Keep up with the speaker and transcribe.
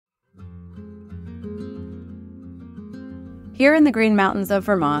Here in the Green Mountains of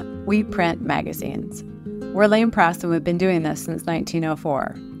Vermont, we print magazines. We're Lane Press, and we've been doing this since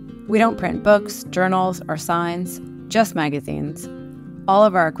 1904. We don't print books, journals, or signs, just magazines. All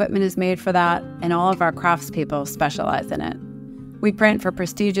of our equipment is made for that, and all of our craftspeople specialize in it. We print for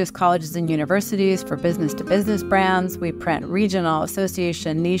prestigious colleges and universities, for business-to-business brands. We print regional,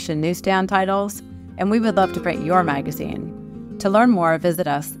 association, niche, and newsstand titles, and we would love to print your magazine. To learn more, visit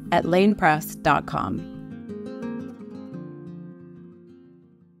us at lanepress.com.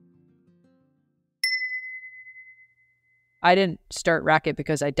 I didn't start Racquet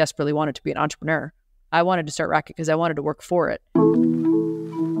because I desperately wanted to be an entrepreneur. I wanted to start Racquet because I wanted to work for it.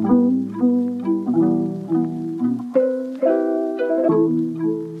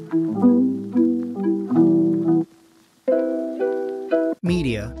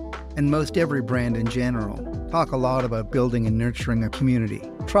 Media, and most every brand in general, talk a lot about building and nurturing a community,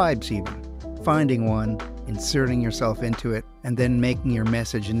 tribes even, finding one, inserting yourself into it, and then making your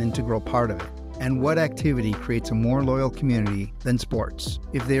message an integral part of it. And what activity creates a more loyal community than sports?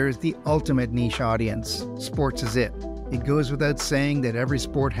 If there is the ultimate niche audience, sports is it. It goes without saying that every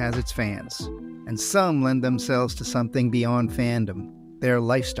sport has its fans, and some lend themselves to something beyond fandom, their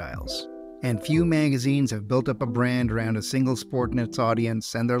lifestyles. And few magazines have built up a brand around a single sport and its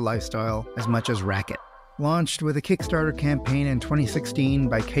audience and their lifestyle as much as Racquet. Launched with a Kickstarter campaign in 2016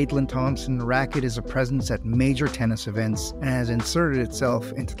 by Thompson, Racquet is a presence at major tennis events and has inserted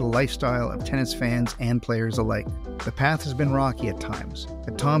itself into the lifestyle of tennis fans and players alike. The path has been rocky at times,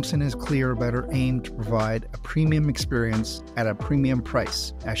 but Thompson is clear about her aim to provide a premium experience at a premium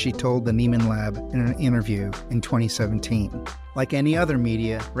price, as she told the Neiman Lab in an interview in 2017. Like any other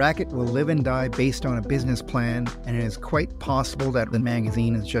media, Racquet will live and die based on a business plan, and it is quite possible that the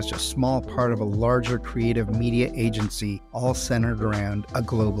magazine is just a small part of a larger creative media agency all centered around a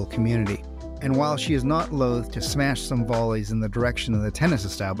global community. And while she is not loath to smash some volleys in the direction of the tennis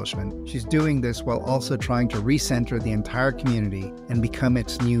establishment, she's doing this while also trying to recenter the entire community and become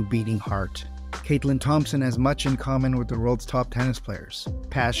its new beating heart. Thompson has much in common with the world's top tennis players: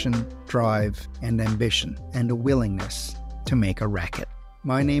 passion, drive, and ambition, and a willingness to make a racket.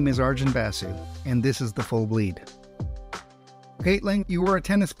 My name is Arjun Basu, and this is The Full Bleed. Caitlin, you were a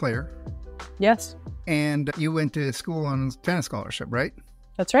tennis player. Yes. And you went to school on a tennis scholarship, right?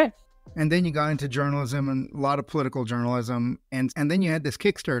 That's right. And then you got into journalism and a lot of political journalism, and then you had this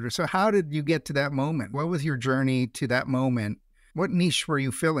Kickstarter. So how did you get to that moment? What was your journey to that moment? What niche were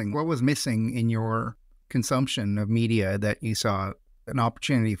you filling? What was missing in your consumption of media that you saw an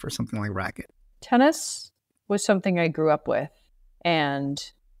opportunity for something like Racquet? Tennis was something I grew up with. And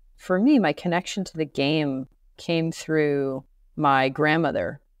for me, my connection to the game came through my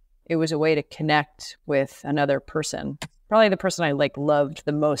grandmother. It was a way to connect with another person. Probably the person I loved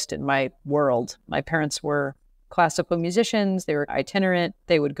the most in my world. My parents were classical musicians. They were itinerant.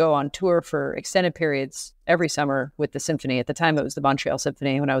 They would go on tour for extended periods every summer with the symphony. At the time, it was the Montreal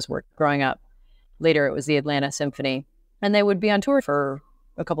Symphony when I was growing up. Later, it was the Atlanta Symphony. And they would be on tour for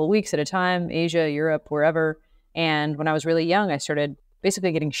a couple of weeks at a time, Asia, Europe, wherever. And when I was really young, I started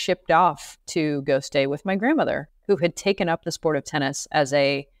basically getting shipped off to go stay with my grandmother, who had taken up the sport of tennis as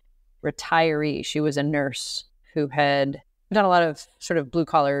a retiree. She was a nurse who had done a lot of sort of blue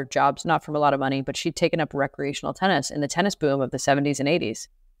collar jobs, not from a lot of money, but she'd taken up recreational tennis in the tennis boom of the 70s and 80s.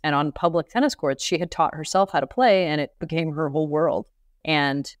 And on public tennis courts, she had taught herself how to play, and it became her whole world.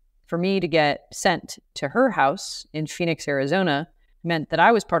 And for me to get sent to her house in Phoenix, Arizona, meant that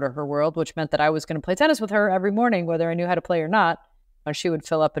I was part of her world, which meant that I was going to play tennis with her every morning, whether I knew how to play or not. She would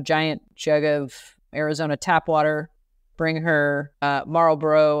fill up a giant jug of Arizona tap water, bring her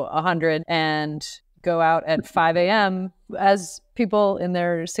Marlboro 100, and go out at 5 a.m., as people in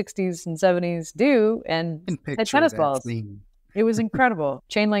their 60s and 70s do, and hit tennis balls. It was incredible.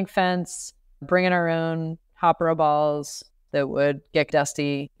 Chain link fence, bringing our own Hopper balls that would get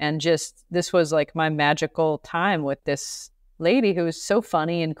dusty. And just, this was like my magical time with this lady who was so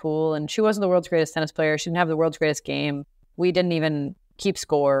funny and cool. And she wasn't the world's greatest tennis player. She didn't have the world's greatest game. We didn't even keep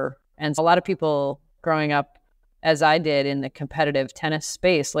score. And a lot of people growing up, as I did in the competitive tennis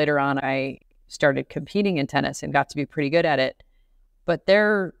space, later on, I started competing in tennis and got to be pretty good at it. But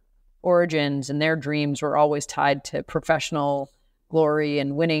their origins and their dreams were always tied to professional glory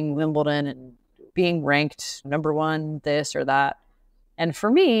and winning Wimbledon and being ranked number one, this or that. And for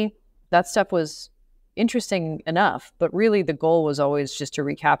me, that stuff was interesting enough, but really the goal was always just to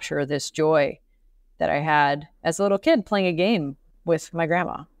recapture this joy that I had as a little kid playing a game with my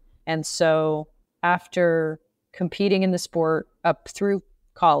grandma. And so after competing in the sport up through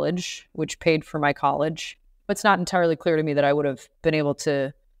college, which paid for my college, it's not entirely clear to me that I would have been able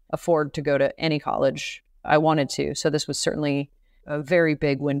to afford to go to any college I wanted to. So this was certainly a very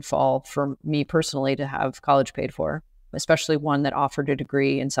big windfall for me personally to have college paid for, especially one that offered a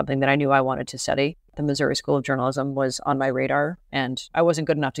degree in something that I knew I wanted to study. The Missouri School of Journalism was on my radar, and I wasn't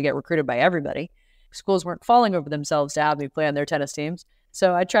good enough to get recruited by everybody. Schools weren't falling over themselves to have me play on their tennis teams.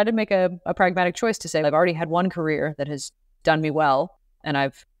 So I tried to make a pragmatic choice to say, I've already had one career that has done me well, and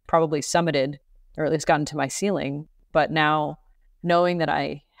I've probably summited, or at least gotten to my ceiling. But now, knowing that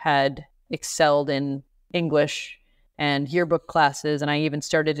I had excelled in English and yearbook classes, and I even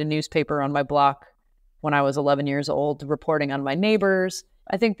started a newspaper on my block when I was 11 years old, reporting on my neighbors.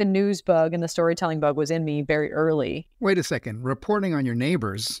 I think the news bug and the storytelling bug was in me very early. Wait a second, reporting on your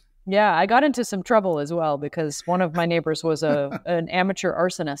neighbors? Yeah, I got into some trouble as well because one of my neighbors was an amateur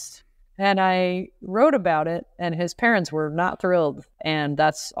arsonist. And I wrote about it, and his parents were not thrilled. And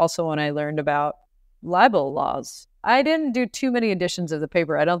that's also when I learned about libel laws. I didn't do too many editions of the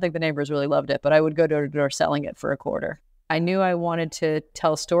paper. I don't think the neighbors really loved it, but I would go door to door selling it for $0.25. I knew I wanted to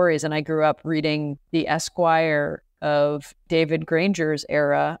tell stories, and I grew up reading the Esquire of David Granger's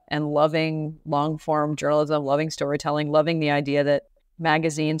era and loving long-form journalism, loving storytelling, loving the idea that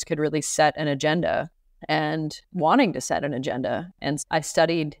magazines could really set an agenda and wanting to set an agenda. And I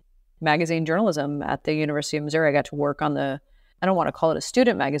studied magazine journalism at the University of Missouri. I got to work on I don't want to call it a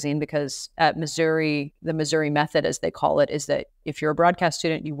student magazine, because at Missouri, the Missouri method, as they call it, is that if you're a broadcast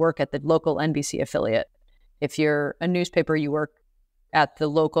student, you work at the local NBC affiliate. If you're a newspaper, you work at the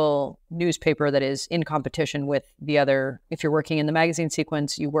local newspaper that is in competition with the other. If you're working in the magazine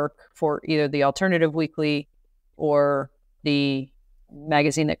sequence, you work for either the Alternative Weekly or the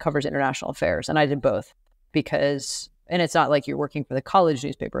magazine that covers international affairs. And I did both and it's not like you're working for the college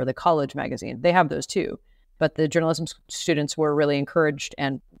newspaper or the college magazine. They have those too. But the journalism students were really encouraged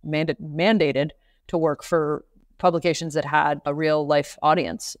and mandated to work for publications that had a real life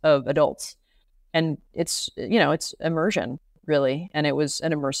audience of adults. And it's immersion, really. And it was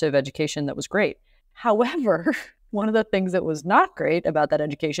an immersive education that was great. However, one of the things that was not great about that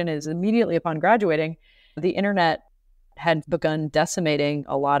education is immediately upon graduating, the internet had begun decimating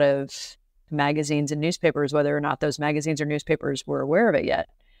a lot of magazines and newspapers, whether or not those magazines or newspapers were aware of it yet.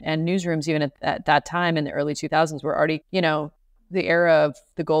 And newsrooms, even at that time in the early 2000s, were already, the era of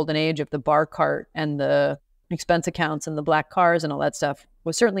the golden age of the bar cart and the expense accounts and the black cars and all that stuff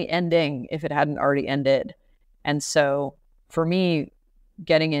was certainly ending if it hadn't already ended. And so for me,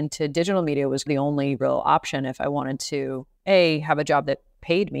 getting into digital media was the only real option if I wanted to, have a job that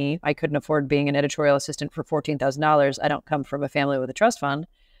paid me. I couldn't afford being an editorial assistant for $14,000. I don't come from a family with a trust fund,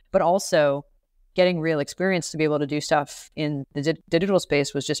 but also getting real experience to be able to do stuff in the digital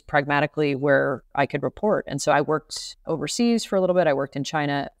space was just pragmatically where I could report. And so I worked overseas for a little bit. I worked in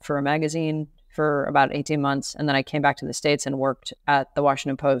China for a magazine for about 18 months. And then I came back to the States and worked at the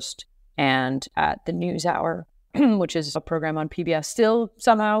Washington Post and at the NewsHour, which is a program on PBS, still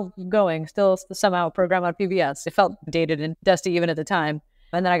somehow a program on PBS. It felt dated and dusty even at the time.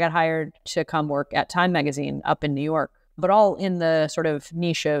 And then I got hired to come work at Time Magazine up in New York, but all in the sort of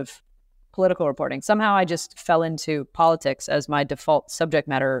niche of political reporting. Somehow I just fell into politics as my default subject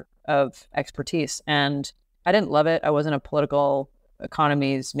matter of expertise. And I didn't love it. I wasn't a political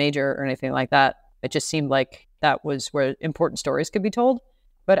economies major or anything like that. It just seemed like that was where important stories could be told.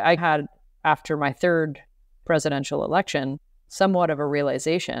 But I had, after my third presidential election, somewhat of a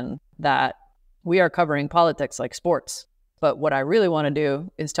realization that we are covering politics like sports. But what I really want to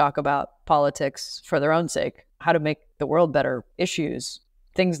do is talk about politics for their own sake, how to make the world better, issues,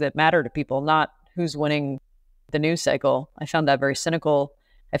 things that matter to people, not who's winning the news cycle. I found that very cynical.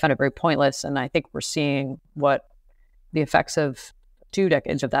 I found it very pointless. And I think we're seeing what the effects of 2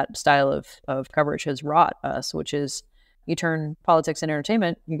 decades of that style of coverage has wrought us, which is you turn politics into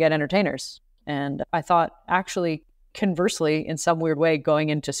entertainment, you get entertainers. And I thought actually, conversely, in some weird way, going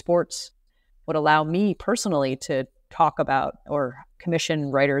into sports would allow me personally to talk about or commission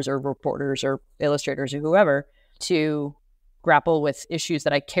writers or reporters or illustrators or whoever to grapple with issues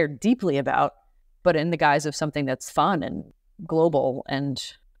that I care deeply about, but in the guise of something that's fun and global and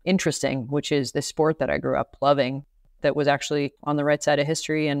interesting, which is the sport that I grew up loving, that was actually on the right side of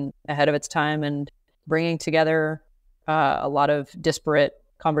history and ahead of its time and bringing together a lot of disparate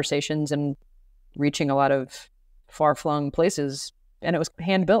conversations and reaching a lot of far-flung places. And it was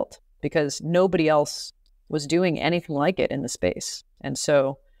hand-built because nobody else was doing anything like it in the space. And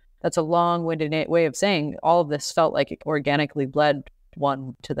so that's a long-winded way of saying all of this felt like it organically bled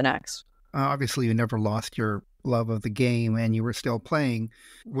one to the next. Obviously, you never lost your love of the game and you were still playing.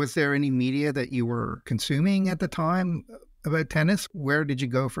 Was there any media that you were consuming at the time about tennis? Where did you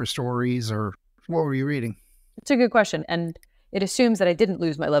go for stories or what were you reading? It's a good question. And it assumes that I didn't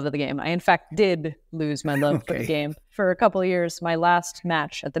lose my love of the game. I, in fact, did lose my love for the game. For a couple of years, my last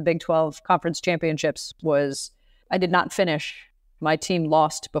match at the Big 12 Conference Championships was, I did not finish. My team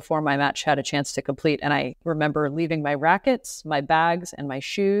lost before my match had a chance to complete. And I remember leaving my rackets, my bags, and my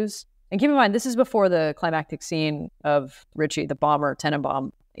shoes. And keep in mind, this is before the climactic scene of Richie, the bomber,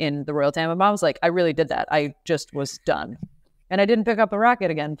 Tenenbaum in the Royal Tenenbaums. Like, I really did that. I just was done. And I didn't pick up a racket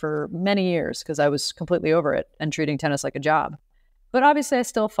again for many years because I was completely over it and treating tennis like a job. But obviously, I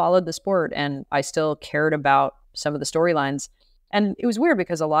still followed the sport and I still cared about some of the storylines. And it was weird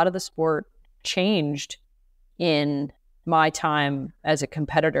because a lot of the sport changed in my time as a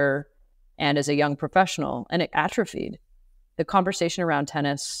competitor and as a young professional, and it atrophied. The conversation around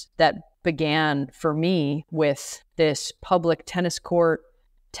tennis that began for me with this public tennis court,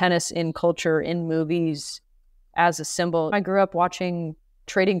 tennis in culture, in movies, as a symbol. I grew up watching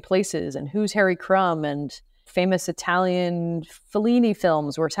Trading Places and Who's Harry Crumb and famous Italian Fellini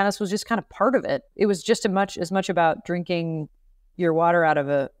films where tennis was just kind of part of it. It was just as much about drinking your water out of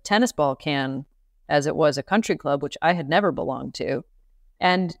a tennis ball can as it was a country club, which I had never belonged to.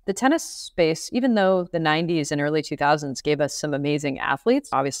 And the tennis space, even though the 90s and early 2000s gave us some amazing athletes,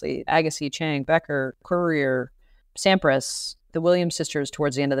 obviously Agassi, Chang, Becker, Courier, Sampras, the Williams sisters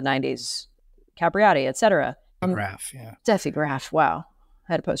towards the end of the 90s, Capriati, etc. Graf, yeah. Steffi Graf, wow.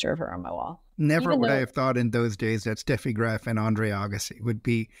 I had a poster of her on my wall. Never would I have thought in those days that Steffi Graf and Andre Agassi would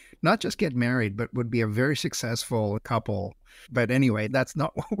be, not just get married, but would be a very successful couple. But anyway, that's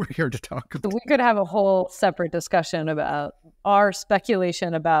not what we're here to talk about. We could have a whole separate discussion about our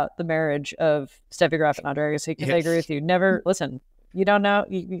speculation about the marriage of Steffi Graf and Andre Agassi, because I agree with you. Never, listen, you don't know,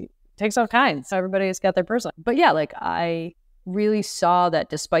 it takes all kinds. So everybody's got their person. But yeah, like I really saw that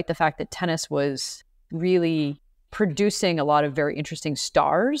despite the fact that tennis was really producing a lot of very interesting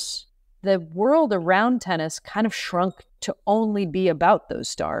stars, the world around tennis kind of shrunk to only be about those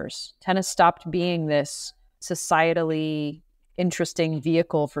stars. Tennis stopped being this societally interesting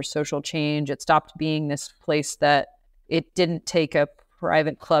vehicle for social change. It stopped being this place that it didn't take a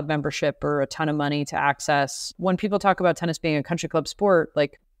private club membership or a ton of money to access. When people talk about tennis being a country club sport,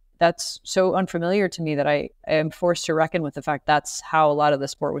 like that's so unfamiliar to me that I am forced to reckon with the fact that's how a lot of the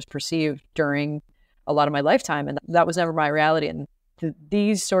sport was perceived during a lot of my lifetime. And that was never my reality. And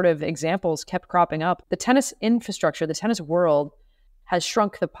these sort of examples kept cropping up. The tennis infrastructure, the tennis world has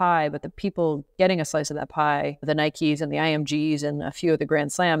shrunk the pie, but the people getting a slice of that pie, the Nikes and the IMGs and a few of the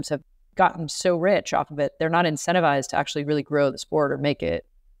Grand Slams, have gotten so rich off of it. They're not incentivized to actually really grow the sport or make it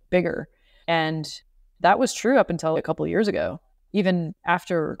bigger. And that was true up until a couple of years ago, even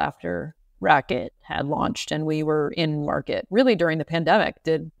after Racquet had launched and we were in market. Really during the pandemic,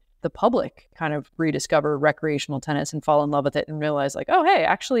 did the public kind of rediscover recreational tennis and fall in love with it and realize like, oh, hey,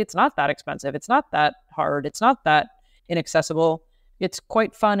 actually, it's not that expensive. It's not that hard. It's not that inaccessible. It's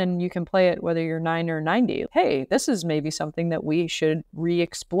quite fun and you can play it whether you're 9 or 90. Hey, this is maybe something that we should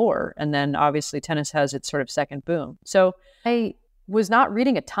re-explore. And then obviously tennis has its sort of second boom. So I was not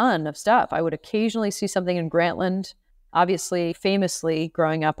reading a ton of stuff. I would occasionally see something in Grantland, obviously famously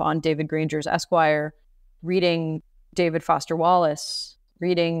growing up on David Granger's Esquire, reading David Foster Wallace,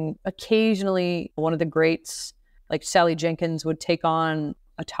 reading occasionally one of the greats like Sally Jenkins would take on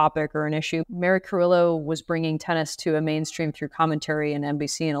a topic or an issue. Mary Carrillo was bringing tennis to a mainstream through commentary and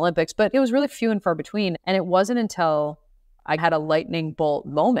NBC and Olympics, but it was really few and far between. And it wasn't until I had a lightning bolt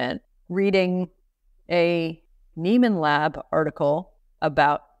moment reading a Neiman Lab article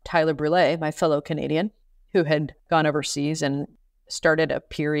about Tyler Brûlé, my fellow Canadian, who had gone overseas and started a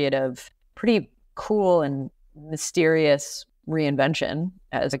period of pretty cool and mysterious reinvention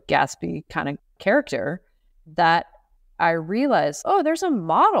as a Gatsby kind of character, that I realized, oh, there's a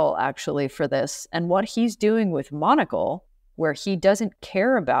model actually for this. And what he's doing with Monocle, where he doesn't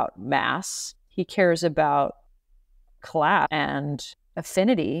care about mass, he cares about class and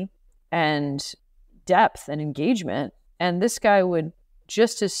affinity and depth and engagement. And this guy would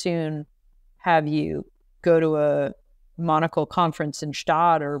just as soon have you go to a Monocle conference in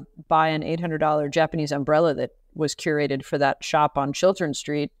Stade or buy an $800 Japanese umbrella that was curated for that shop on Chiltern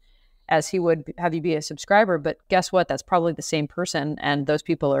Street as he would have you be a subscriber. But guess what? That's probably the same person. And those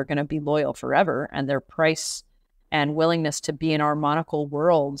people are going to be loyal forever. And their price and willingness to be in our Monocle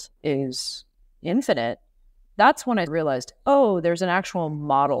world is infinite. That's when I realized, oh, there's an actual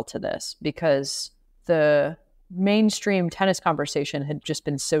model to this, because the mainstream tennis conversation had just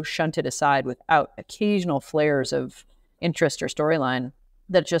been so shunted aside without occasional flares of interest or storyline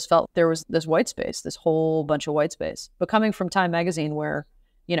that just felt there was this white space, this whole bunch of white space. But coming from Time Magazine, where,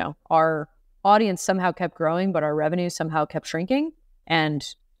 you know, our audience somehow kept growing, but our revenue somehow kept shrinking, and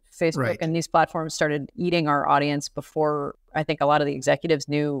Facebook and these platforms started eating our audience before I think a lot of the executives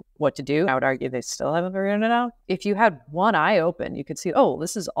knew what to do. I would argue they still haven't figured it out. If you had one eye open, you could see, oh,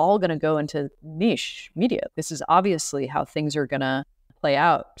 this is all going to go into niche media. This is obviously how things are going to play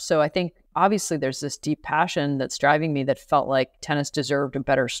out. So I think obviously there's this deep passion that's driving me that felt like tennis deserved a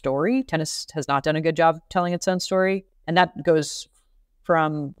better story. Tennis has not done a good job telling its own story. And that goes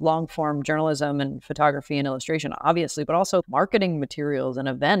from long form journalism and photography and illustration, obviously, but also marketing materials and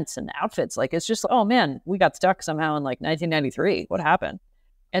events and outfits. Like, it's just, oh man, we got stuck somehow in like 1993. What happened?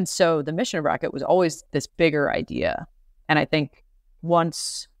 And so the mission of Racquet was always this bigger idea. And I think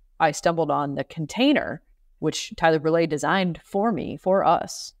once I stumbled on the container, which Tyler Brulé designed for me, for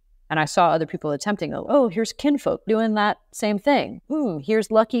us, and I saw other people attempting, oh, here's Kinfolk doing that same thing.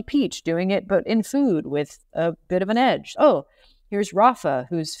 Here's Lucky Peach doing it, but in food with a bit of an edge. Oh, here's Rafa,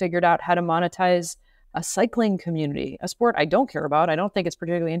 who's figured out how to monetize a cycling community, a sport I don't care about. I don't think it's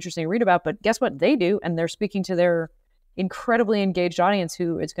particularly interesting to read about, but guess what they do? And they're speaking to their incredibly engaged audience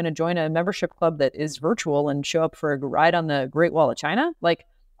who is going to join a membership club that is virtual and show up for a ride on the Great Wall of China. Like,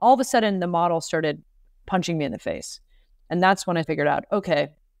 all of a sudden, the model started punching me in the face. And that's when I figured out, okay,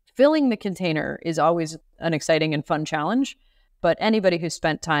 filling the container is always an exciting and fun challenge. But anybody who's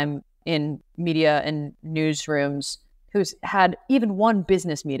spent time in media and newsrooms, who's had even one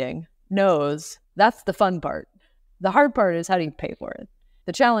business meeting, knows that's the fun part. The hard part is, how do you pay for it?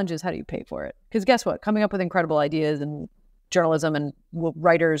 The challenge is, how do you pay for it? Because guess what? Coming up with incredible ideas and journalism and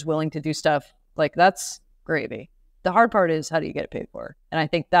writers willing to do stuff, like, that's gravy. The hard part is, how do you get it paid for? And I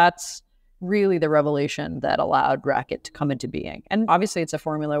think that's really the revelation that allowed Racquet to come into being. And obviously it's a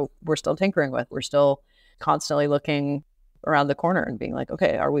formula we're still tinkering with. We're still constantly looking around the corner and being like,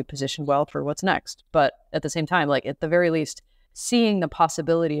 okay, are we positioned well for what's next? But at the same time, like, at the very least, seeing the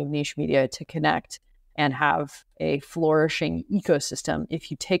possibility of niche media to connect and have a flourishing ecosystem if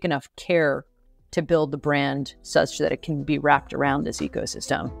you take enough care to build the brand such that it can be wrapped around this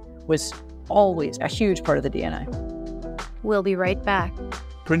ecosystem was always a huge part of the DNA. We'll be right back.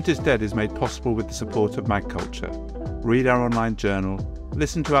 Print is Dead is made possible with the support of Mag Culture. Read our online journal,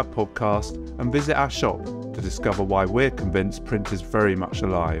 listen to our podcast, and visit our shop to discover why we're convinced print is very much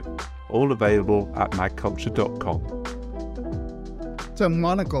alive. All available at magculture.com. So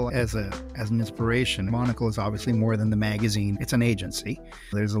Monocle as an inspiration, Monocle is obviously more than the magazine. It's an agency.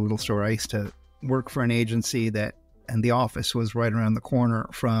 There's a little story. I used to work for an agency and the office was right around the corner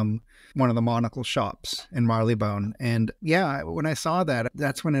from one of the Monocle shops in Marylebone. And yeah, when I saw that,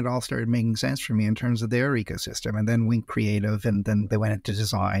 that's when it all started making sense for me in terms of their ecosystem. And then Wink Creative, and then they went into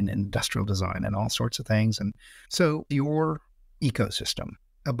design, industrial design, and all sorts of things. And so your ecosystem,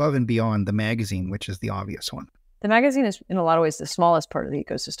 above and beyond the magazine, which is the obvious one. The magazine is, in a lot of ways, the smallest part of the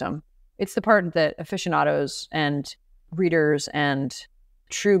ecosystem. It's the part that aficionados and readers and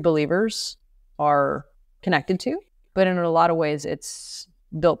true believers are connected to. But in a lot of ways, it's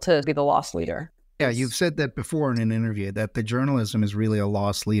built to be the loss leader. Yeah, you've said that before in an interview, that the journalism is really a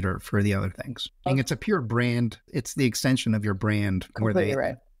loss leader for the other things. And it's a pure brand. It's the extension of your brand. Completely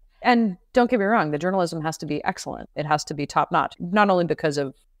right. And don't get me wrong, the journalism has to be excellent. It has to be top-notch, not only because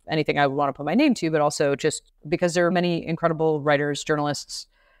of anything I would want to put my name to, but also just because there are many incredible writers, journalists,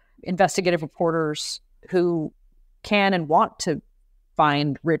 investigative reporters who can and want to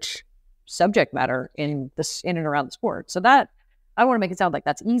find rich subject matter in and around the sport. So that, I don't want to make it sound like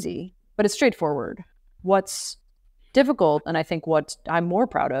that's easy, but it's straightforward. What's difficult, and I think what I'm more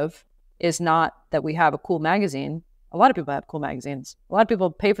proud of, is not that we have a cool magazine. A lot of people have cool magazines. A lot of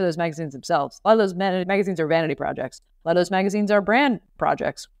people pay for those magazines themselves. A lot of those magazines are vanity projects. A lot of those magazines are brand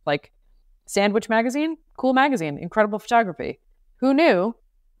projects, like Sandwich Magazine, cool magazine, incredible photography. Who knew?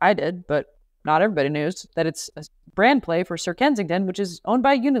 I did, but not everybody knows that it's a brand play for Sir Kensington, which is owned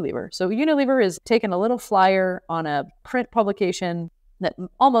by Unilever. So Unilever is taking a little flyer on a print publication that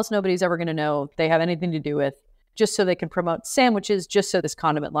almost nobody's ever going to know they have anything to do with, just so they can promote sandwiches, just so this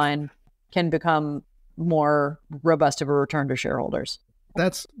condiment line can become more robust of a return to shareholders.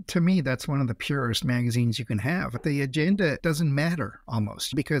 To me, that's one of the purest magazines you can have. The agenda doesn't matter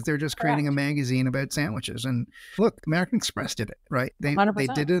almost, because they're just creating a magazine about sandwiches. And look, American Express did it, right? They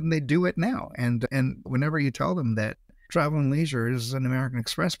did it, and they do it now. And whenever you tell them that Travel and Leisure is an American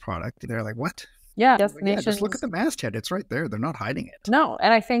Express product, they're like, what? Yeah, just look at the masthead. It's right there. They're not hiding it. No,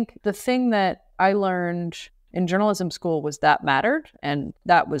 and I think the thing that I learned in journalism school was that mattered, and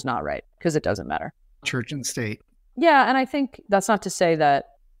that was not right, because it doesn't matter. Church and state. Yeah, and I think that's not to say that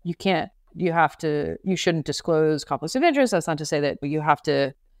you shouldn't disclose conflicts of interest. That's not to say that you have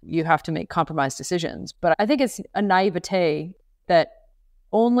to make compromised decisions. But I think it's a naivete that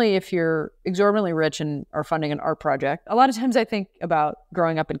only if you're exorbitantly rich and are funding an art project. A lot of times I think about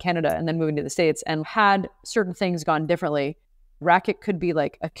growing up in Canada and then moving to the States, and had certain things gone differently, Racquet could be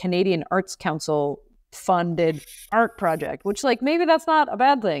like a Canadian Arts Council funded art project, which like maybe that's not a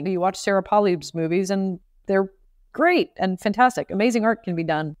bad thing. You watch Sarah Polley's movies and they're great and fantastic. Amazing art can be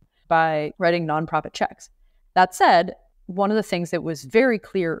done by writing nonprofit checks. That said, one of the things that was very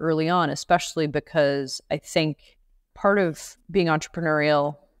clear early on, especially because I think part of being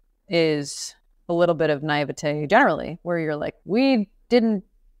entrepreneurial is a little bit of naivete generally, where you're like, we didn't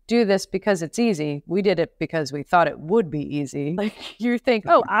do this because it's easy. We did it because we thought it would be easy. Like you think,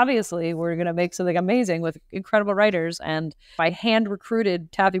 oh, obviously we're going to make something amazing with incredible writers. And I hand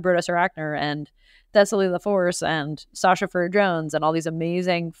recruited Taffy Brodesser-Akner and Thessaly LaForce and Sasha Furr-Jones and all these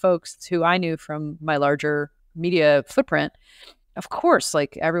amazing folks who I knew from my larger media footprint. Of course,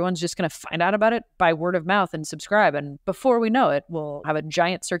 like everyone's just going to find out about it by word of mouth and subscribe. And before we know it, we'll have a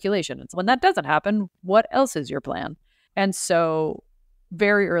giant circulation. And so when that doesn't happen, what else is your plan? And so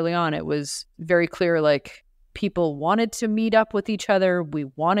very early on, it was very clear, like people wanted to meet up with each other. We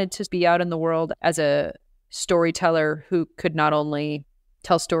wanted to be out in the world as a storyteller who could not only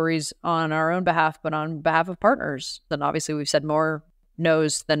tell stories on our own behalf, but on behalf of partners. Then obviously we've said more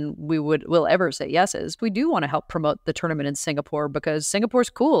no's than will ever say yeses. We do want to help promote the tournament in Singapore because Singapore's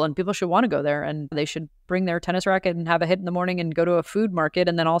cool and people should want to go there, and they should bring their tennis racket and have a hit in the morning and go to a food market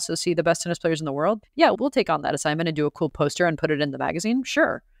and then also see the best tennis players in the world. Yeah, we'll take on that assignment and do a cool poster and put it in the magazine.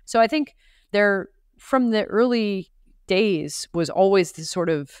 Sure. So I think there, from the early days, was always this sort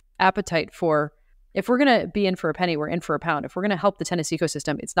of appetite for, if we're going to be in for a penny, we're in for a pound. If we're going to help the tennis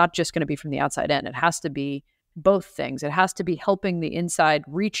ecosystem, it's not just going to be from the outside in. It has to be both things. It has to be helping the inside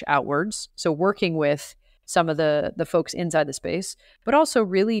reach outwards. So working with some of the folks inside the space, but also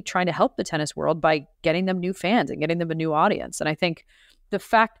really trying to help the tennis world by getting them new fans and getting them a new audience. And I think the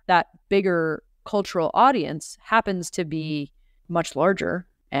fact that bigger cultural audience happens to be much larger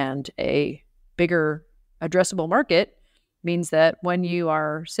and a bigger addressable market means that when you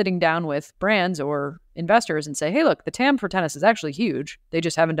are sitting down with brands or investors and say, hey, look, the TAM for tennis is actually huge. They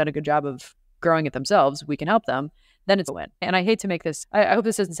just haven't done a good job of growing it themselves. We can help them. Then it's a win. And I hate to make this, I hope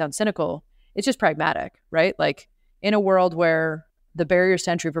this doesn't sound cynical. It's just pragmatic, right? Like in a world where the barriers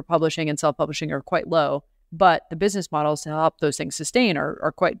to entry for publishing and self-publishing are quite low, but the business models to help those things sustain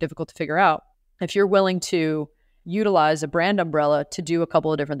are quite difficult to figure out. If you're willing to utilize a brand umbrella to do a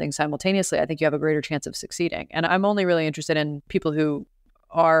couple of different things simultaneously, I think you have a greater chance of succeeding. And I'm only really interested in people who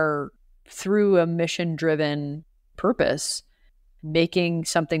are, through a mission-driven purpose, making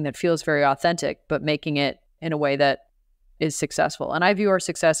something that feels very authentic, but making it in a way that is successful. And I view our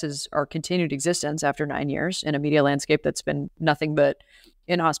success as our continued existence after 9 years in a media landscape that's been nothing but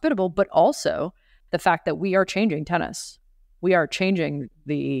inhospitable, but also the fact that we are changing tennis. We are changing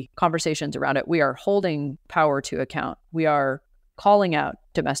the conversations around it. We are holding power to account. We are calling out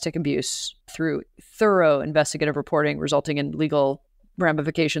domestic abuse through thorough investigative reporting, resulting in legal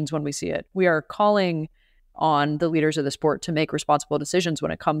ramifications when we see it. We are calling on the leaders of the sport to make responsible decisions when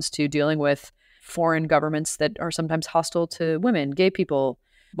it comes to dealing with foreign governments that are sometimes hostile to women, gay people,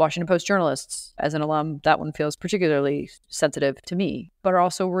 Washington Post journalists. As an alum, that one feels particularly sensitive to me. But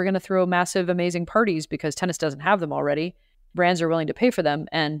also, we're going to throw massive, amazing parties because tennis doesn't have them already. Brands are willing to pay for them,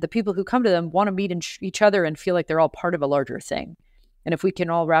 and the people who come to them want to meet each other and feel like they're all part of a larger thing. And if we can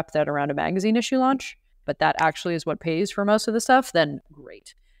all wrap that around a magazine issue launch, but that actually is what pays for most of the stuff, then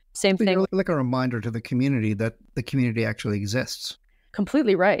great. Same thing. Like a reminder to the community that the community actually exists.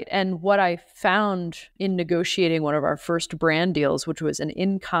 Completely right. And what I found in negotiating one of our first brand deals, which was an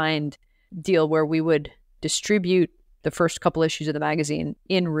in-kind deal where we would distribute the first couple issues of the magazine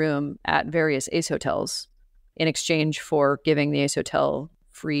in room at various Ace hotels in exchange for giving the Ace Hotel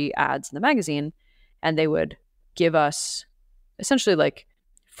free ads in the magazine. And they would give us essentially like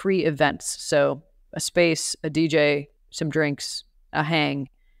free events. So a space, a DJ, some drinks, a hang.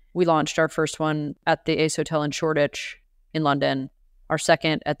 We launched our first one at the Ace Hotel in Shoreditch in London, our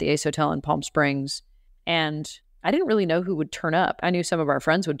second at the Ace Hotel in Palm Springs. And I didn't really know who would turn up. I knew some of our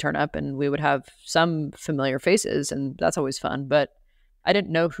friends would turn up and we would have some familiar faces, and that's always fun. But I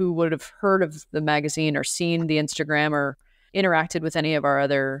didn't know who would have heard of the magazine or seen the Instagram or interacted with any of our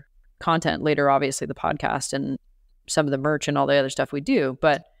other content. Later, obviously, the podcast and some of the merch and all the other stuff we do.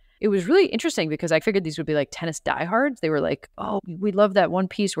 But it was really interesting because I figured these would be like tennis diehards. They were like, oh, we love that one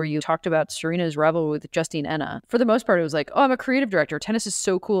piece where you talked about Serena's rivalry with Justine Enna. For the most part, it was like, oh, I'm a creative director. Tennis is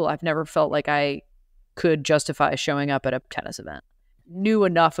so cool. I've never felt like I could justify showing up at a tennis event. Knew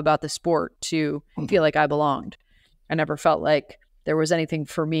enough about the sport to feel like I belonged. I never felt like there was anything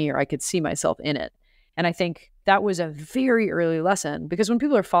for me or I could see myself in it. And I think that was a very early lesson, because when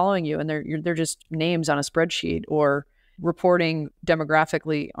people are following you and they're just names on a spreadsheet or reporting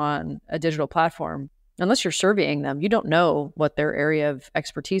demographically on a digital platform, unless you're surveying them, you don't know what their area of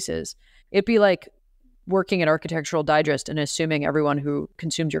expertise is. It'd be like working at Architectural Digest and assuming everyone who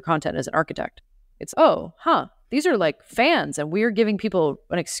consumes your content is an architect. It's, these are like fans, and we're giving people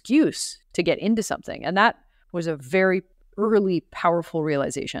an excuse to get into something. And that was a very early, powerful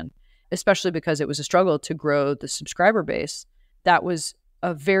realization, especially because it was a struggle to grow the subscriber base. That was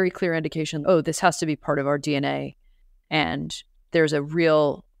a very clear indication, this has to be part of our DNA. And there's a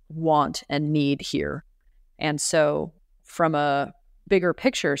real want and need here. And so from a bigger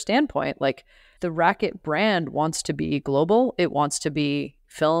picture standpoint, like the Racquet brand wants to be global. It wants to be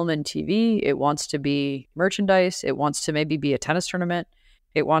film and TV. It wants to be merchandise. It wants to maybe be a tennis tournament.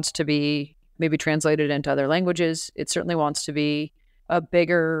 It wants to be maybe translated into other languages. It certainly wants to be a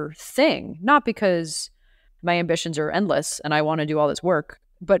bigger thing, not because my ambitions are endless and I want to do all this work,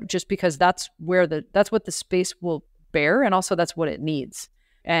 but just because that's what the space will bear, and also that's what it needs.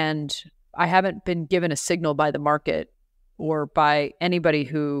 And I haven't been given a signal by the market or by anybody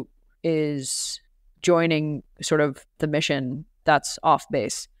who is joining sort of the mission that's off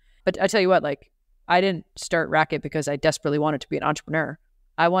base. But I tell you what, like, I didn't start Racquet because I desperately wanted to be an entrepreneur.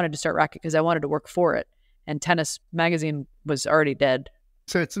 I wanted to start Racquet because I wanted to work for it. And Tennis Magazine was already dead.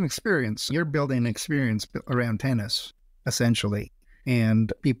 So it's an experience. You're building an experience around tennis, essentially,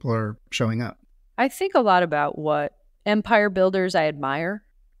 and people are showing up. I think a lot about what empire builders I admire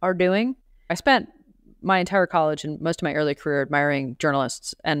are doing. I spent my entire college and most of my early career admiring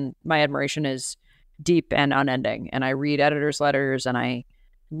journalists, and my admiration is deep and unending. And I read editors' letters, and I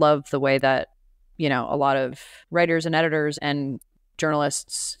love the way that, a lot of writers and editors and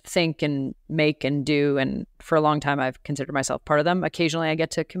journalists think and make and do. And for a long time, I've considered myself part of them. Occasionally, I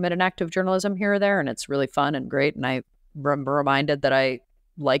get to commit an act of journalism here or there, and it's really fun and great. And I'm reminded that I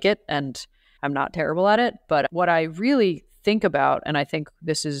like it and I'm not terrible at it. But what I really think about, and I think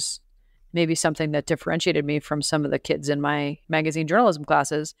this is maybe something that differentiated me from some of the kids in my magazine journalism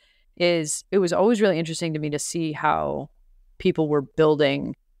classes, is it was always really interesting to me to see how people were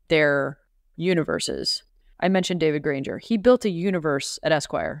building their universes. I mentioned David Granger. He built a universe at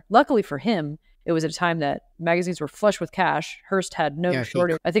Esquire. Luckily for him, it was at a time that magazines were flush with cash. Hearst had no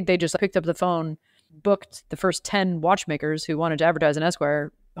shortage. I think they just picked up the phone, booked the first 10 watchmakers who wanted to advertise in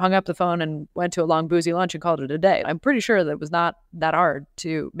Esquire, hung up the phone and went to a long boozy lunch and called it a day. I'm pretty sure that it was not that hard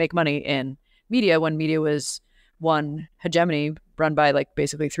to make money in media when media was one hegemony run by like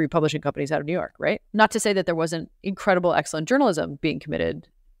basically 3 publishing companies out of New York, right? Not to say that there wasn't incredible, excellent journalism being committed,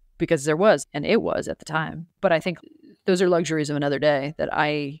 because there was, and it was at the time. But I think those are luxuries of another day that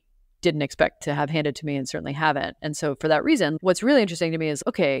I didn't expect to have handed to me and certainly haven't. And so for that reason, what's really interesting to me is,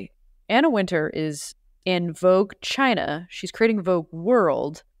 okay, Anna Wintour is in Vogue China. She's creating Vogue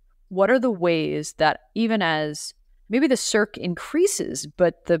World. What are the ways that even as maybe the circ increases,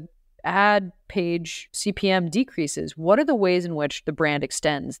 but the ad page CPM decreases, what are the ways in which the brand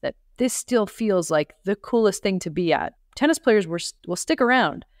extends that this still feels like the coolest thing to be at? Tennis players will stick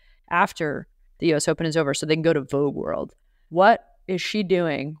around after the US Open is over so they can go to Vogue World. What is she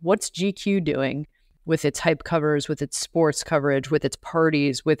doing? What's GQ doing with its hype covers, with its sports coverage, with its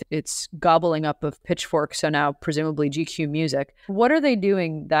parties, with its gobbling up of Pitchfork, so now presumably GQ music? What are they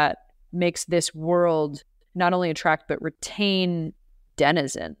doing that makes this world not only attract but retain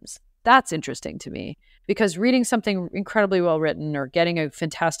denizens? That's interesting to me, because reading something incredibly well written or getting a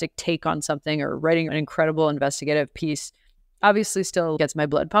fantastic take on something or writing an incredible investigative piece obviously still gets my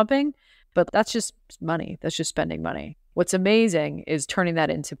blood pumping, but that's just money. That's just spending money. What's amazing is turning that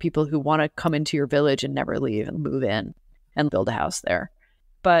into people who want to come into your village and never leave and move in and build a house there.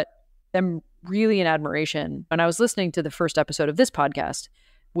 But I'm really in admiration. And I was listening to the first episode of this podcast,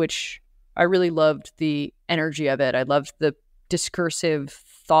 which I really loved the energy of it. I loved the discursive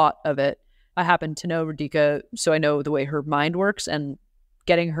thought of it. I happen to know Radhika, so I know the way her mind works, and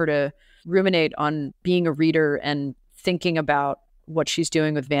getting her to ruminate on being a reader and thinking about what she's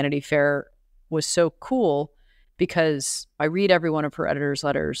doing with Vanity Fair was so cool, because I read every one of her editor's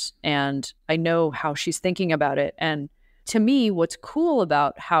letters and I know how she's thinking about it. And to me, what's cool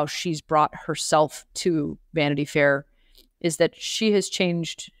about how she's brought herself to Vanity Fair is that she has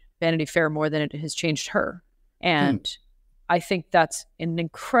changed Vanity Fair more than it has changed her. And I think that's an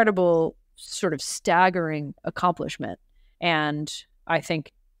incredible, sort of staggering accomplishment. And I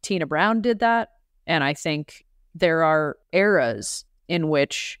think Tina Brown did that. And I think there are eras in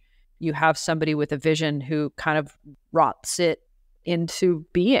which you have somebody with a vision who kind of rots it into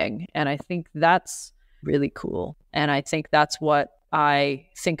being. And I think that's really cool. And I think that's what I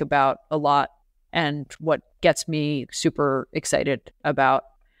think about a lot and what gets me super excited about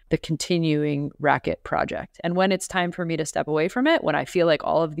the continuing Racquet project. And when it's time for me to step away from it, when I feel like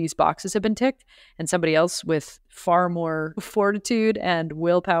all of these boxes have been ticked and somebody else with far more fortitude and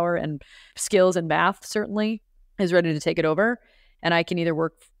willpower and skills and math certainly is ready to take it over, and I can either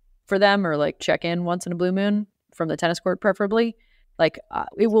work for them or like check in once in a blue moon from the tennis court preferably,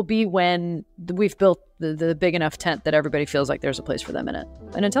 it will be when we've built the big enough tent that everybody feels like there's a place for them in it.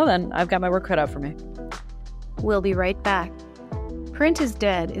 And until then, I've got my work cut out for me. We'll be right back. Print is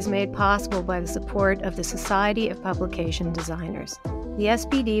Dead is made possible by the support of the Society of Publication Designers. The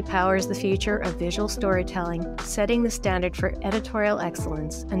SPD powers the future of visual storytelling, setting the standard for editorial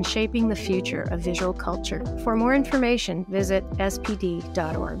excellence and shaping the future of visual culture. For more information, visit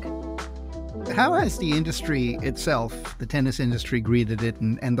spd.org. How has the industry itself, the tennis industry, greeted it,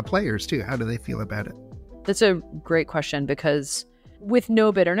 and the players too? How do they feel about it? That's a great question, because with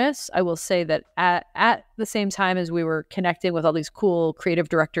no bitterness, I will say that at the same time as we were connecting with all these cool creative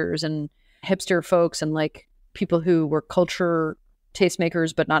directors and hipster folks and like people who were culture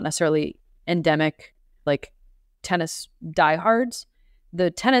tastemakers, but not necessarily endemic, like tennis diehards,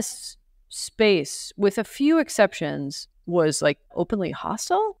 the tennis space, with a few exceptions, was like openly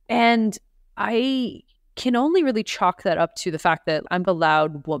hostile. And I can only really chalk that up to the fact that I'm a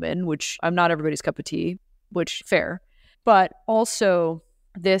loud woman, which I'm not everybody's cup of tea, which fair. But also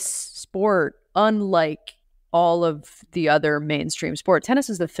this sport, unlike all of the other mainstream sport, tennis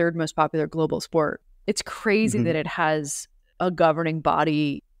is the third most popular global sport. It's crazy that it has a governing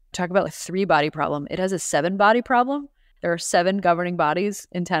body. Talk about like 3-body problem. It has a 7-body problem. There are 7 governing bodies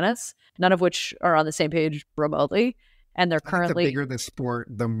in tennis, none of which are on the same page remotely. And they're currently... The bigger the sport,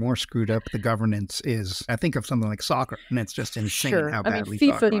 the more screwed up the governance is. I think of something like soccer, and it's just insane how badly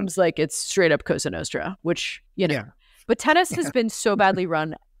FIFA seems like it's straight up Cosa Nostra, which, you know. Yeah. But tennis has been so badly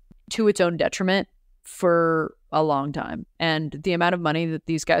run to its own detriment for a long time. And the amount of money that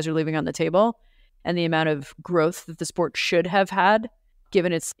these guys are leaving on the table and the amount of growth that the sport should have had,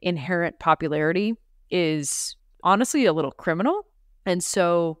 given its inherent popularity, is honestly a little criminal. And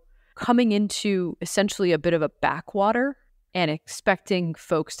so coming into essentially a bit of a backwater and expecting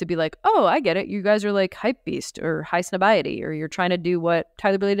folks to be like, oh, I get it. You guys are like hype beast or high snobiety, or you're trying to do what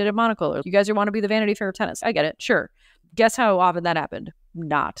Tyler Billy did at Monocle, or you guys want to be the Vanity Fair of tennis. I get it. Sure. Guess how often that happened?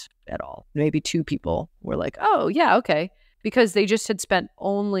 Not at all. Maybe 2 people were like, oh, yeah, okay. Because they just had spent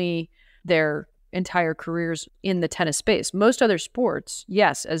only their entire careers in the tennis space. Most other sports,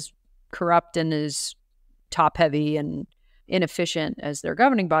 yes, as corrupt and as top heavy and inefficient as their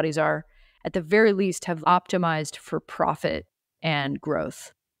governing bodies are, at the very least have optimized for profit and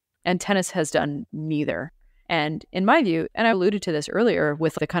growth. And tennis has done neither. And in my view, and I alluded to this earlier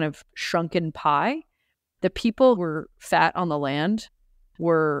with the kind of shrunken pie, the people who were fat on the land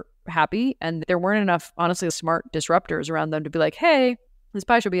were happy, and there weren't enough, honestly, smart disruptors around them to be like, hey, this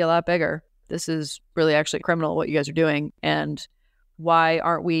pie should be a lot bigger. This is really actually criminal what you guys are doing. And why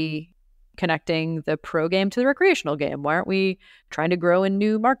aren't we connecting the pro game to the recreational game? Why aren't we trying to grow in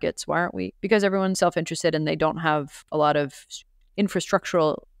new markets? Why aren't we? Because everyone's self-interested and they don't have a lot of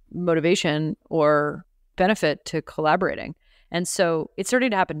infrastructural motivation or benefit to collaborating. And so it's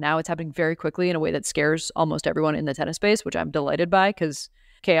starting to happen now. It's happening very quickly in a way that scares almost everyone in the tennis space, which I'm delighted by, because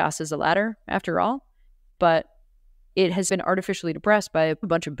chaos is a ladder after all. But it has been artificially depressed by a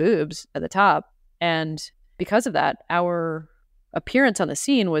bunch of boobs at the top. And because of that, our appearance on the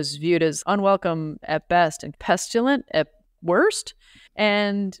scene was viewed as unwelcome at best and pestilent at worst.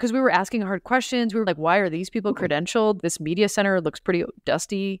 And because we were asking hard questions, we were like, why are these people credentialed? This media center looks pretty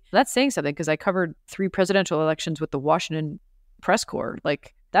dusty. That's saying something, because I covered 3 presidential elections with the Washington press corps.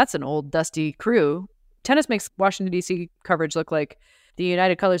 Like, that's an old dusty crew. Tennis makes Washington, D.C. coverage look like the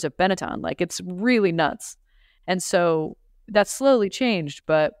United Colors of Benetton. Like, it's really nuts. And so that slowly changed.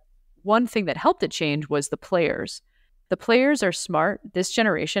 But one thing that helped it change was the players. The players are smart. This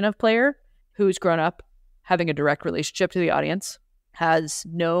generation of player who's grown up having a direct relationship to the audience has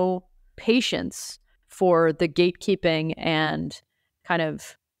no patience for the gatekeeping and kind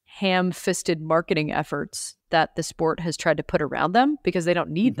of ham-fisted marketing efforts that the sport has tried to put around them, because they don't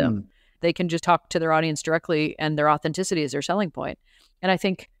need them. They can just talk to their audience directly, and their authenticity is their selling point. And I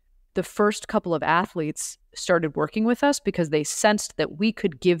think the first couple of athletes started working with us because they sensed that we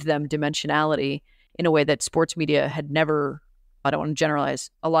could give them dimensionality in a way that sports media had never, I don't want to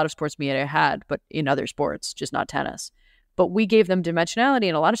generalize, a lot of sports media had, but in other sports, just not tennis. But we gave them dimensionality,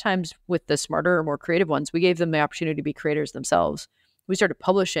 and a lot of times with the smarter or more creative ones, we gave them the opportunity to be creators themselves. We started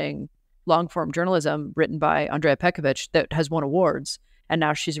publishing long-form journalism written by Andrea Pekovic that has won awards, and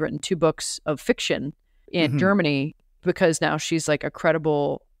now she's written 2 books of fiction in Germany, because now she's like a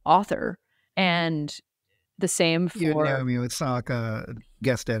credible author. And the same for Naomi Osaka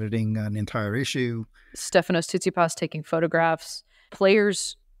guest editing an entire issue. Stefanos Tsitsipas taking photographs.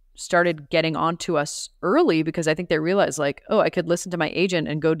 Players started getting onto us early because I think they realized like, oh, I could listen to my agent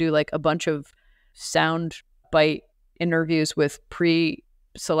and go do like a bunch of sound bite interviews with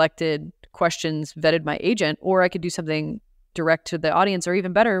pre-selected questions vetted my agent, or I could do something direct to the audience, or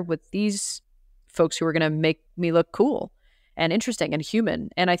even better with these folks who are going to make me look cool and interesting and human.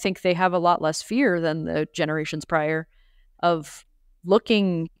 And I think they have a lot less fear than the generations prior of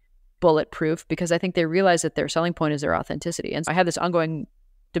looking bulletproof, because I think they realize that their selling point is their authenticity. And so I have this ongoing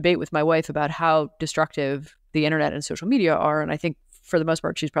debate with my wife about how destructive the internet and social media are. And I think for the most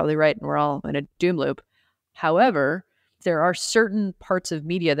part, she's probably right, and we're all in a doom loop. However, there are certain parts of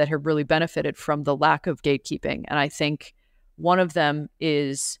media that have really benefited from the lack of gatekeeping. And I think one of them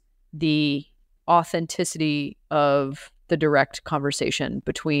is the authenticity of the direct conversation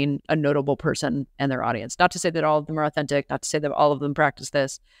between a notable person and their audience. Not to say that all of them are authentic, not to say that all of them practice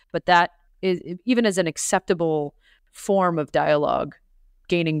this, but that is, even as an acceptable form of dialogue,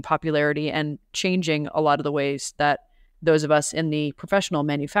 gaining popularity and changing a lot of the ways that those of us in the professional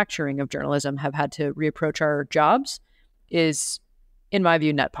manufacturing of journalism have had to reapproach our jobs is, in my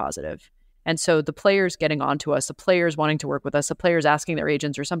view, net positive. And so the players getting onto us, the players wanting to work with us, the players asking their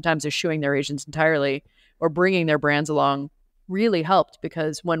agents, or sometimes eschewing their agents entirely, or bringing their brands along, really helped,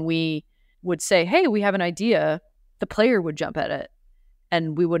 because when we would say, hey, we have an idea, the player would jump at it.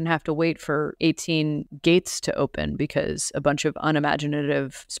 And we wouldn't have to wait for 18 gates to open because a bunch of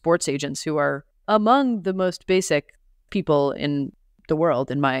unimaginative sports agents, who are among the most basic people in the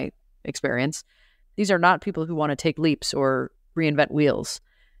world, in my experience, these are not people who want to take leaps or reinvent wheels.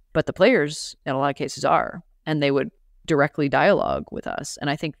 But the players, in a lot of cases, are. And they would directly dialogue with us. And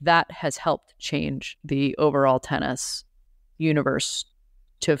I think that has helped change the overall tennis universe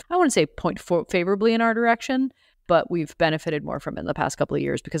to, I wouldn't say point favorably in our direction, but we've benefited more from it in the past couple of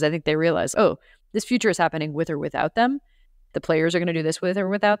years, because I think they realize, oh, this future is happening with or without them. The players are going to do this with or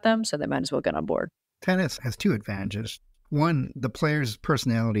without them, so they might as well get on board. Tennis has two advantages. One, the players'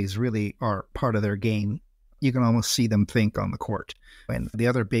 personalities really are part of their game. You can almost see them think on the court. And the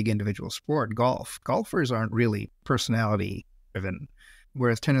other big individual sport, golf, golfers aren't really personality driven,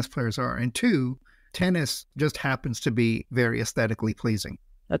 whereas tennis players are. And two, tennis just happens to be very aesthetically pleasing.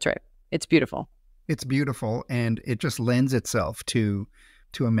 That's right. It's beautiful. It's beautiful, and it just lends itself to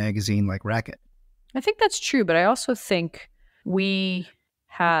a magazine like Racquet. I think that's true, but I also think we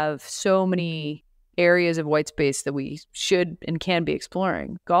have so many areas of white space that we should and can be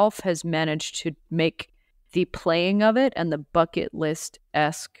exploring. Golf has managed to make the playing of it and the bucket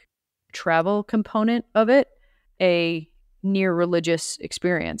list-esque travel component of it a near religious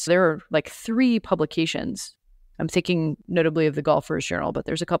experience. There are like 3 publications. I'm thinking notably of the Golfer's Journal, but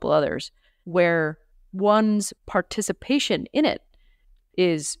there's a couple others where one's participation in it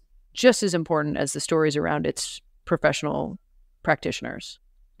is just as important as the stories around its professional practitioners.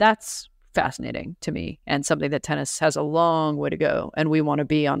 That's fascinating to me, and something that tennis has a long way to go, and we want to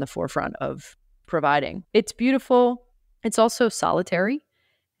be on the forefront of providing. It's beautiful. It's also solitary,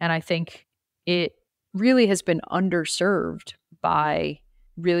 and I think it really has been underserved by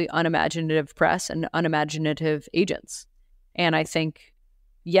really unimaginative press and unimaginative agents. And I think,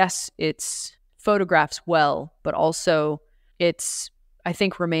 yes, it's photographs well, but also it's, I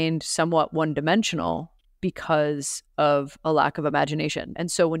think, remained somewhat one-dimensional because of a lack of imagination. And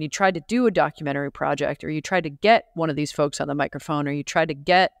so when you try to do a documentary project, or you try to get one of these folks on the microphone, or you try to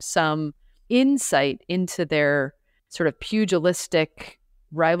get some insight into their sort of pugilistic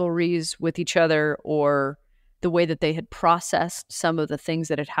rivalries with each other, or the way that they had processed some of the things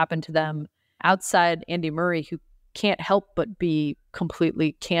that had happened to them outside Andy Murray, who can't help but be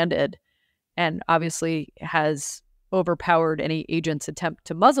completely candid and obviously has overpowered any agent's attempt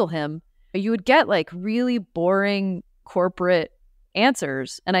to muzzle him, you would get like really boring corporate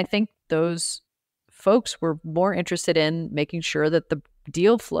answers. And I think those folks were more interested in making sure that the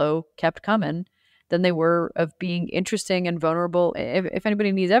deal flow kept coming than they were of being interesting and vulnerable. If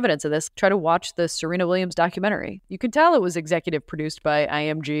anybody needs evidence of this, try to watch the Serena Williams documentary. You can tell it was executive produced by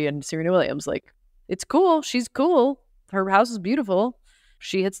IMG and Serena Williams. Like, it's cool. She's cool. Her house is beautiful.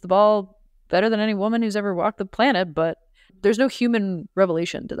 She hits the ball better than any woman who's ever walked the planet, but there's no human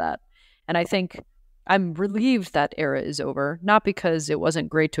revelation to that. And I think I'm relieved that era is over, not because it wasn't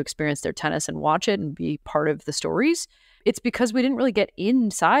great to experience their tennis and watch it and be part of the stories. It's because we didn't really get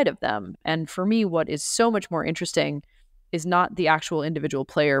inside of them. And for me, what is so much more interesting is not the actual individual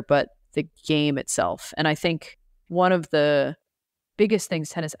player, but the game itself. And I think one of the biggest things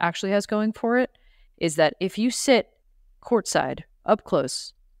tennis actually has going for it is that if you sit courtside, up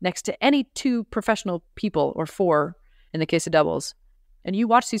close, next to any two professional people, or four in the case of doubles, and you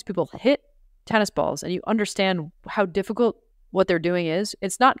watch these people hit tennis balls and you understand how difficult what they're doing is,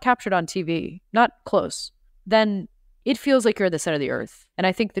 it's not captured on TV, not close, then it feels like you're at the center of the earth. And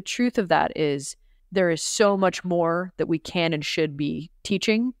I think the truth of that is there is so much more that we can and should be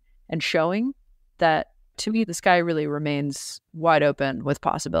teaching and showing that, to me, the sky really remains wide open with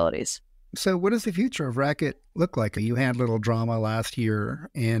possibilities. So what does the future of Racquet look like? You had a little drama last year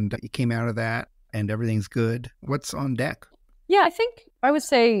and you came out of that and everything's good. What's on deck? Yeah, I think I would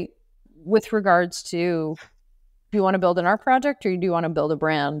say with regards to, do you want to build an art project or do you want to build a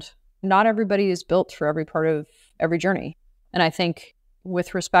brand? Not everybody is built for every part of every journey. And I think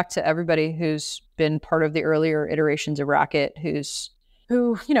with respect to everybody who's been part of the earlier iterations of Racquet,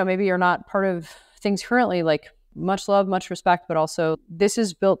 who, maybe are not part of things currently, like much love, much respect, but also this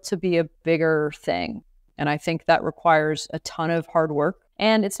is built to be a bigger thing. And I think that requires a ton of hard work.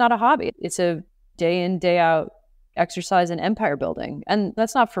 And it's not a hobby. It's a day in, day out exercise in empire building. And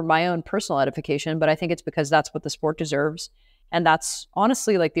that's not for my own personal edification, but I think it's because that's what the sport deserves. And that's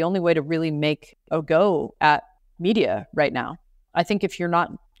honestly like the only way to really make a go at media right now. I think if you're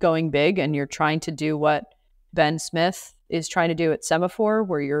not going big and you're trying to do what Ben Smith is trying to do at Semaphore,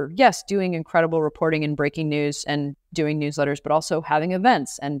 where you're, yes, doing incredible reporting and breaking news and doing newsletters, but also having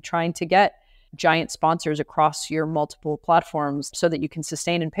events and trying to get giant sponsors across your multiple platforms so that you can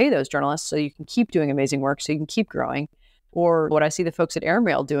sustain and pay those journalists so you can keep doing amazing work, so you can keep growing. Or what I see the folks at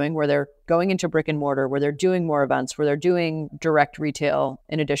Airmail doing, where they're going into brick and mortar, where they're doing more events, where they're doing direct retail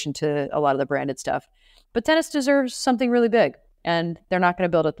in addition to a lot of the branded stuff. But tennis deserves something really big, and they're not going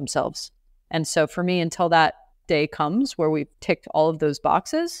to build it themselves. And so for me, until that day comes where we've ticked all of those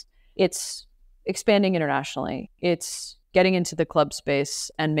boxes, it's expanding internationally. It's getting into the club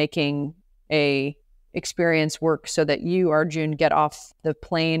space and making a experience work so that you, Arjun, get off the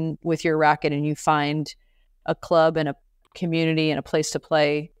plane with your racket and you find a club and a community and a place to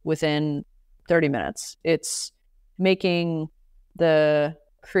play within 30 minutes. It's making the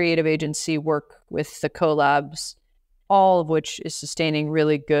creative agency work with the collabs, all of which is sustaining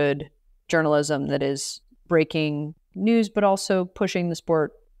really good journalism that is breaking news, but also pushing the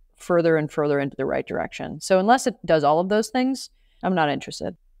sport further and further into the right direction. So unless it does all of those things, I'm not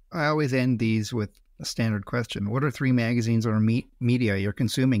interested. I always end these with a standard question. What are 3 magazines or media you're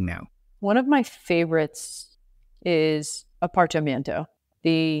consuming now? One of my favorites is Apartamiento,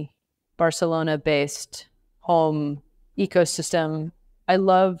 the Barcelona-based home ecosystem. I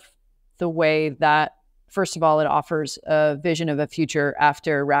love the way that, first of all, it offers a vision of a future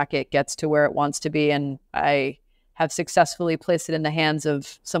after Racquet gets to where it wants to be. And I have successfully placed it in the hands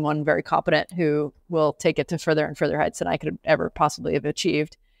of someone very competent who will take it to further and further heights than I could ever possibly have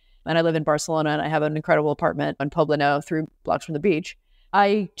achieved. And I live in Barcelona and I have an incredible apartment in Poblenou 3 blocks from the beach.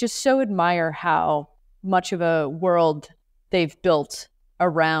 I just so admire how much of a world they've built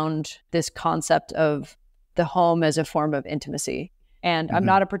around this concept of the home as a form of intimacy. And I'm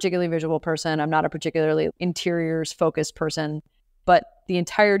not a particularly visual person. I'm not a particularly interiors focused person, but the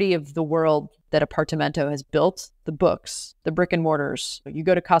entirety of the world that Apartamento has built, the books, the brick and mortars, you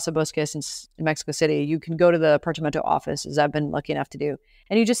go to Casa Bosques in Mexico City, you can go to the Apartamento office, as I've been lucky enough to do,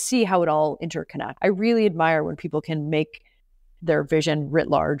 and you just see how it all interconnects. I really admire when people can make their vision writ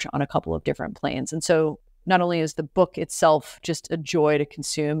large on a couple of different planes. And so not only is the book itself just a joy to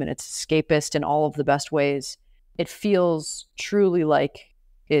consume and it's escapist in all of the best ways, it feels truly like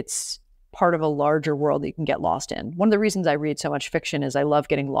it's part of a larger world that you can get lost in. One of the reasons I read so much fiction is I love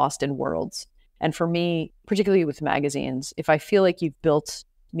getting lost in worlds. And for me, particularly with magazines, if I feel like you've built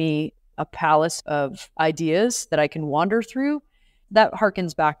me a palace of ideas that I can wander through, that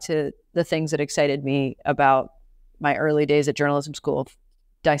harkens back to the things that excited me about my early days at journalism school,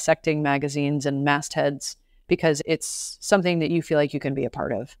 dissecting magazines and mastheads, because it's something that you feel like you can be a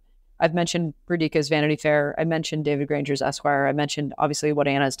part of. I've mentioned Radhika's Vanity Fair. I mentioned David Granger's Esquire. I mentioned obviously what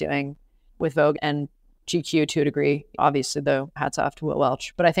Anna's doing with Vogue and GQ to a degree. Obviously, though, hats off to Will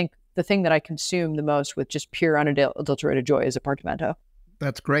Welch. But I think the thing that I consume the most with just pure unadulterated joy is Apartamento.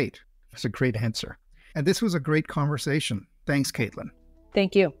 That's great. That's a great answer. And this was a great conversation. Thanks, Caitlin.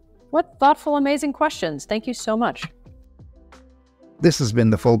 Thank you. What thoughtful, amazing questions. Thank you so much. This has been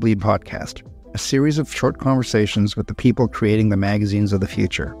the Full Bleed Podcast, a series of short conversations with the people creating the magazines of the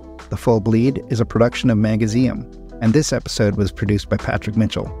future. The Full Bleed is a production of Magazium, and this episode was produced by Patrick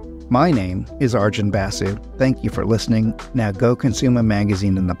Mitchell. My name is Arjun Basu. Thank you for listening. Now go consume a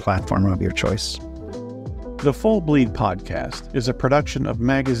magazine in the platform of your choice. The Full Bleed podcast is a production of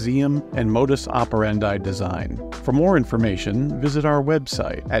Magazium and Modus Operandi Design. For more information, visit our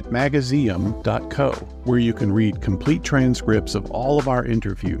website at magazium.co, where you can read complete transcripts of all of our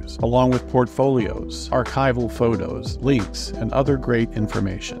interviews, along with portfolios, archival photos, links, and other great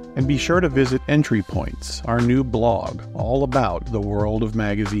information. And be sure to visit Entry Points, our new blog, all about the world of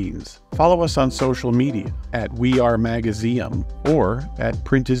magazines. Follow us on social media at We Are Magazium or at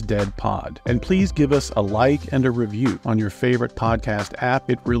Print is Dead Pod. And please give us a like and a review on your favorite podcast app.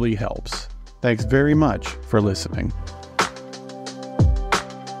 It really helps. Thanks very much for listening.